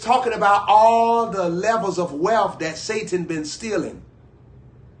 it's talking about all the levels of wealth that Satan been stealing.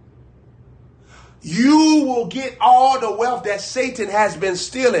 You will get all the wealth that Satan has been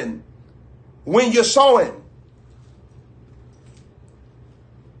stealing when you're sowing.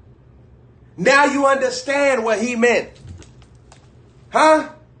 Now you understand what he meant. Huh?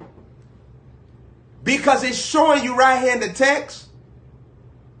 Because it's showing you right here in the text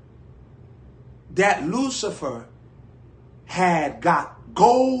that Lucifer had got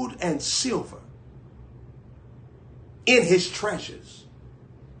gold and silver in his treasures.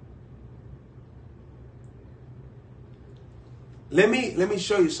 Let me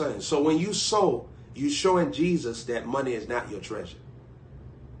show you something. So when you sow, you're showing Jesus that money is not your treasure.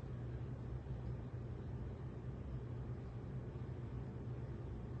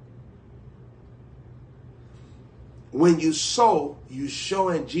 When you sow, you're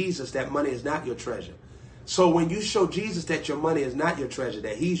showing Jesus that money is not your treasure. So when you show Jesus that your money is not your treasure,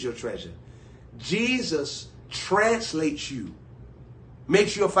 that he's your treasure, Jesus translates you,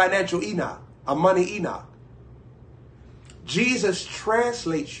 makes you a financial Enoch, a money Enoch. Jesus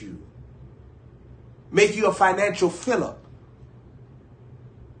translates you, make you a financial Philip.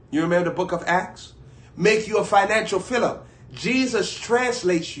 You remember the book of Acts? Make you a financial Philip. Jesus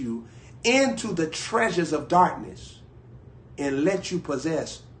translates you into the treasures of darkness and let you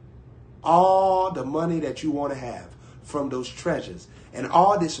possess all the money that you want to have from those treasures. And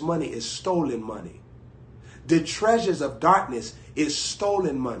all this money is stolen money. The treasures of darkness is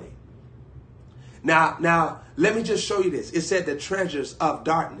stolen money. Now, let me just show you this. It said the treasures of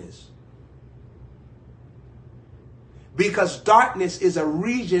darkness. Because darkness is a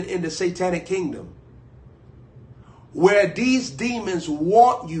region in the satanic kingdom where these demons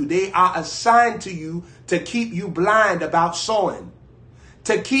want you. They are assigned to you to keep you blind about sowing,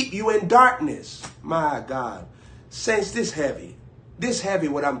 to keep you in darkness. My God. Saints, this heavy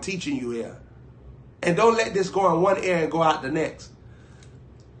what I'm teaching you here. And don't let this go in one ear and go out the next.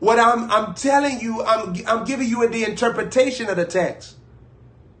 What I'm telling you, I'm giving you the interpretation of the text.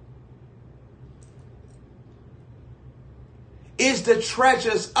 Is the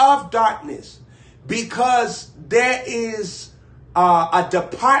treasures of darkness, because there is a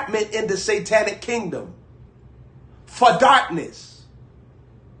department in the satanic kingdom for darkness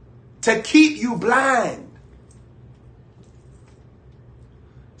to keep you blind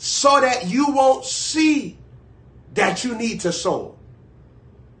so that you won't see that you need to sow,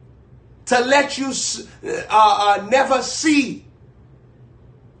 to let you never see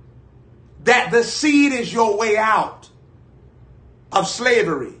that the seed is your way out of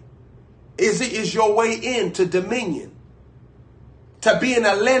slavery, is your way into dominion, to being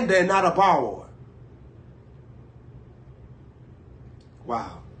a lender and not a borrower.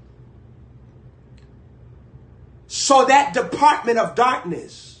 Wow. So that department of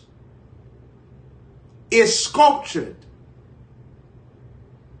darkness is sculptured,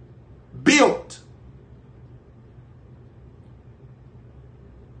 built,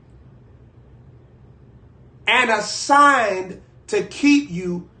 and assigned to keep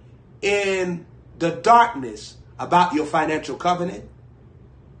you in the darkness about your financial covenant.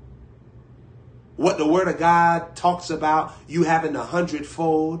 What the word of God talks about, you having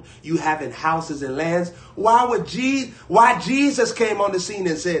 100-fold, you having houses and lands. Why Jesus came on the scene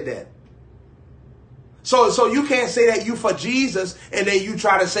and said that? So you can't say that you for Jesus and then you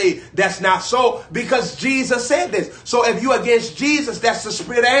try to say that's not so, because Jesus said this. So if you against Jesus, that's the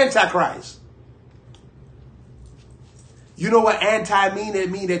spirit of Antichrist. You know what anti mean? It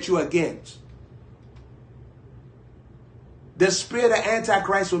mean that you're against. The spirit of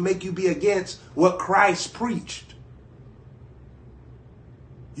Antichrist will make you be against what Christ preached.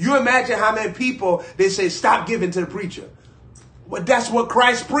 You imagine how many people, they say, stop giving to the preacher. Well, that's what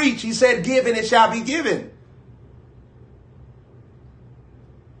Christ preached. He said, give and it shall be given.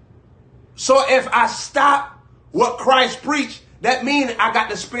 So if I stop what Christ preached, that means I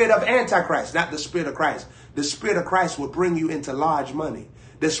got the spirit of Antichrist, not the spirit of Christ. The spirit of Christ will bring you into large money.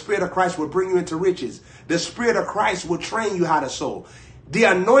 The spirit of Christ will bring you into riches. The spirit of Christ will train you how to sow. The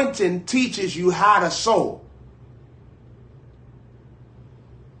anointing teaches you how to sow.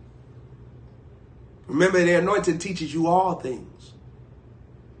 Remember, the anointing teaches you all things.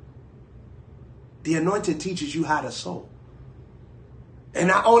 The anointing teaches you how to sow. And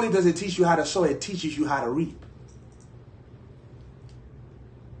not only does it teach you how to sow, it teaches you how to reap.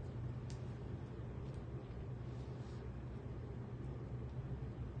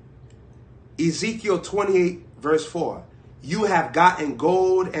 Ezekiel 28 verse 4. You have gotten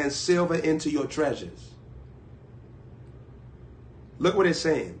gold and silver into your treasures. Look what it's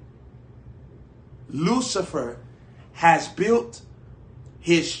saying. Lucifer has built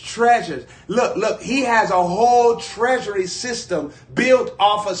his treasures. Look, he has a whole treasury system built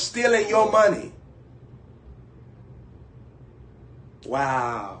off of stealing your money.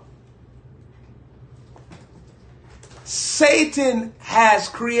 Wow. Satan has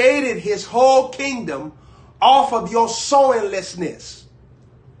created his whole kingdom off of your sowinglessness.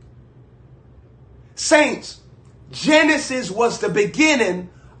 Saints, Genesis was the beginning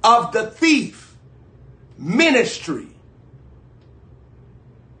of the thief ministry.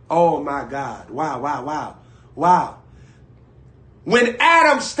 Oh my God. Wow. When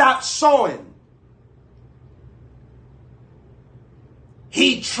Adam stopped sowing,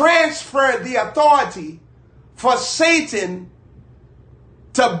 he transferred the authority for Satan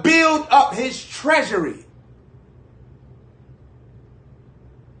to build up his treasury.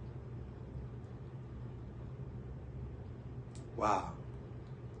 Wow.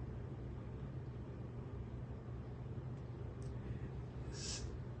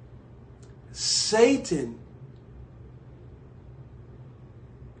 Satan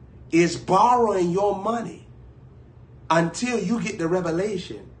is borrowing your money until you get the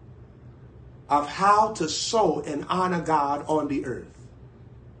revelation of how to sow and honor God on the earth.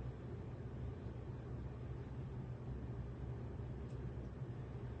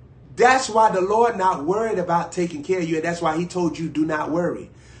 That's why the Lord not worried about taking care of you. And that's why he told you do not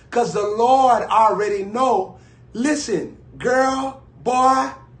worry. Because the Lord already know, listen, girl, boy,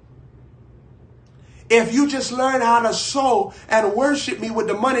 if you just learn how to sow and worship me with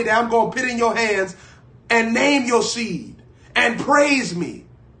the money that I'm going to put in your hands and name your seed and praise me,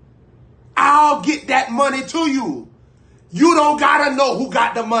 I'll get that money to you. You don't got to know who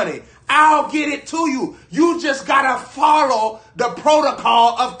got the money. I'll get it to you. You just got to follow the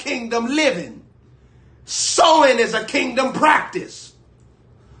protocol of kingdom living. Sowing is a kingdom practice.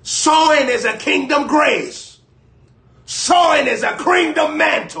 Sowing is a kingdom grace. Sowing is a kingdom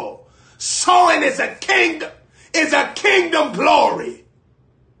mantle. Sowing is a kingdom glory.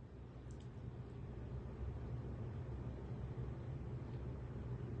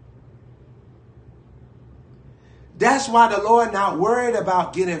 That's why the Lord not worried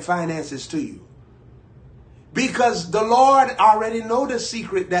about getting finances to you. Because the Lord already know the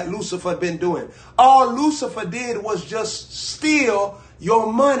secret that Lucifer been doing. All Lucifer did was just steal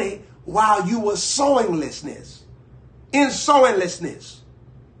your money while you were sowinglessness. In sowinglessness.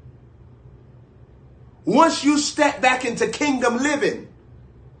 Once you step back into kingdom living,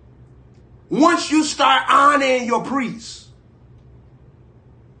 once you start honoring your priests,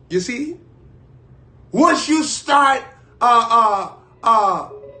 you see? Once you start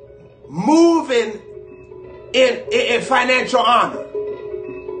moving in financial honor,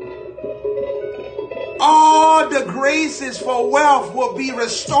 all the graces for wealth will be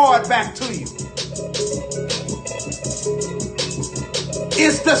restored back to you.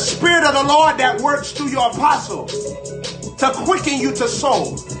 It's the Spirit of the Lord that works through your apostle to quicken you to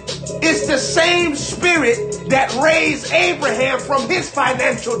sow. It's the same Spirit that raised Abraham from his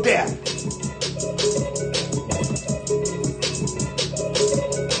financial death.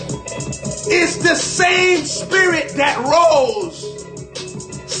 It's the same Spirit that rose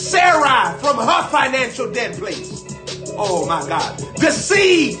Sarah from her financial dead place. Oh my God. The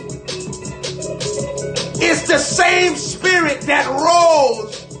seed. It's the same Spirit that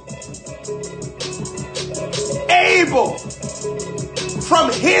rose Abel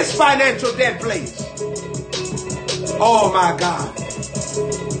from his financial dead place. Oh my God.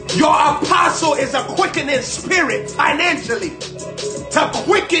 Your apostle is a quickening spirit financially to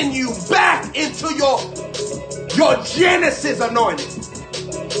quicken you back into your Genesis anointing.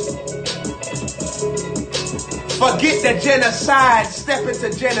 Forget the genocide, step into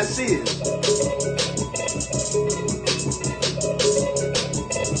Genesis.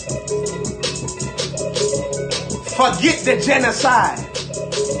 Forget the genocide.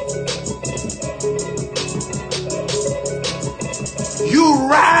 You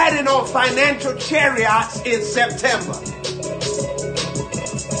riding on financial chariots in September.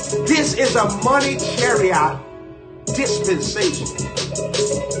 This is a money chariot dispensation.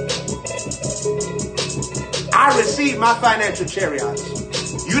 I received my financial chariots.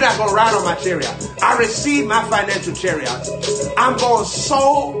 You're not going to ride on my chariot. I received my financial chariots. I'm going to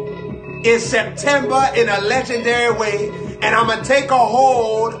sow in September in a legendary way, and I'm going to take a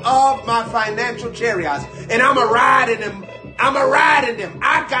hold of my financial chariots, and I'm going to ride in them.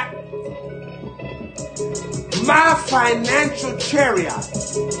 I got my financial chariot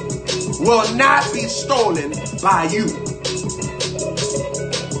will not be stolen by you.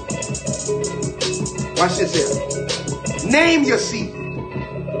 Watch this here. Name your seed.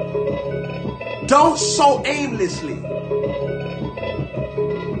 Don't sow aimlessly.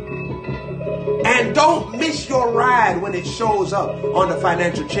 And don't miss your ride when it shows up on the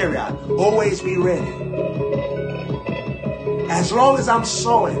financial chariot. Always be ready. As long as I'm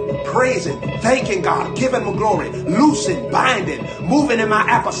sowing, praising, thanking God, giving Him glory, loosing, binding, moving in my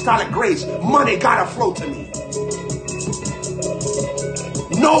apostolic grace, money gotta flow to me.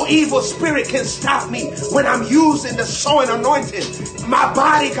 No evil spirit can stop me when I'm using the sowing anointing. My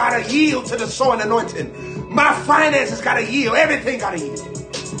body gotta yield to the sowing anointing. My finances gotta yield. Everything gotta yield.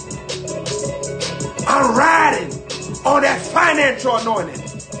 I'm riding on that financial anointing.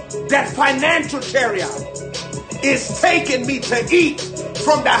 That financial chariot is taking me to eat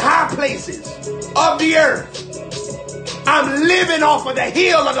from the high places of the earth. I'm living off of the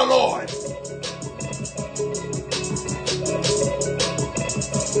hill of the Lord.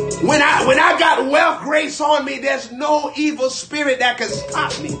 When I got wealth grace on me, there's no evil spirit that can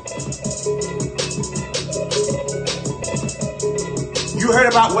stop me. You heard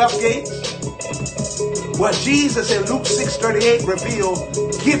about wealth gates? Well, Jesus in Luke 6:38 revealed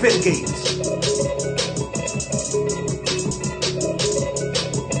giving gates.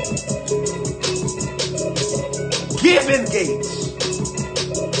 Giving gates.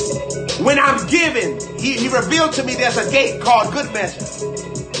 When I'm giving, he revealed to me there's a gate called good measure.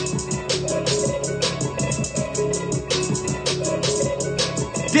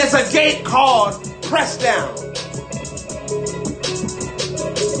 There's a gate called press down.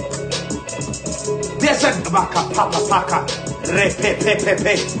 There's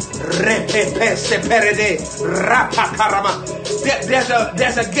a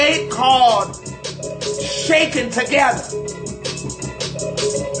there's a gate called shaken together.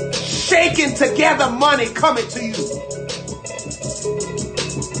 shaking together money coming to you.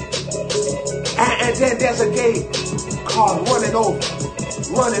 And then there's a gate called running over,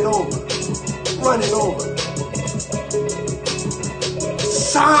 running over, running over.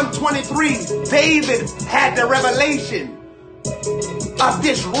 Psalm 23, David had the revelation of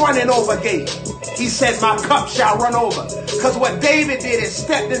this running over gate. He said, my cup shall run over. Because what David did is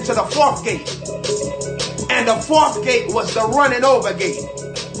stepped into the fourth gate. And the fourth gate was the running over gate.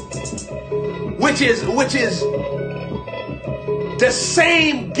 Which is the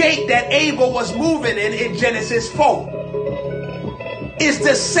same gate that Abel was moving in Genesis 4. It's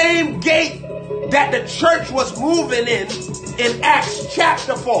the same gate that the church was moving in Acts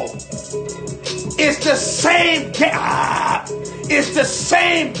chapter 4. It's the same gate. It's the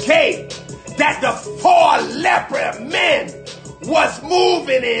same gate that the 4 leper men was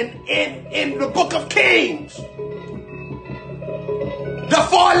moving in the book of Kings. The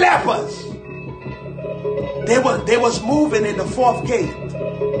 4 lepers. They was moving in the fourth gate.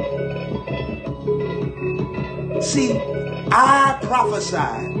 See, I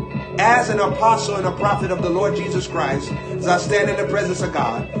prophesied as an apostle and a prophet of the Lord Jesus Christ, as I stand in the presence of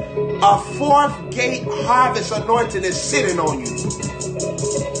God, a fourth gate harvest anointing is sitting on you.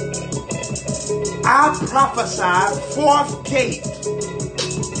 I prophesy fourth gate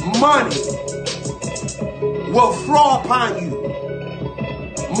money will flow upon you.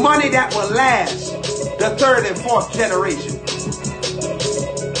 Money that will last the 3rd and 4th generation.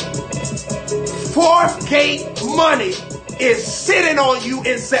 Fourth gate money is sitting on you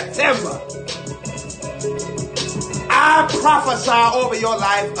in September. I prophesy over your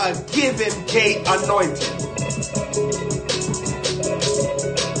life a giving gate anointing.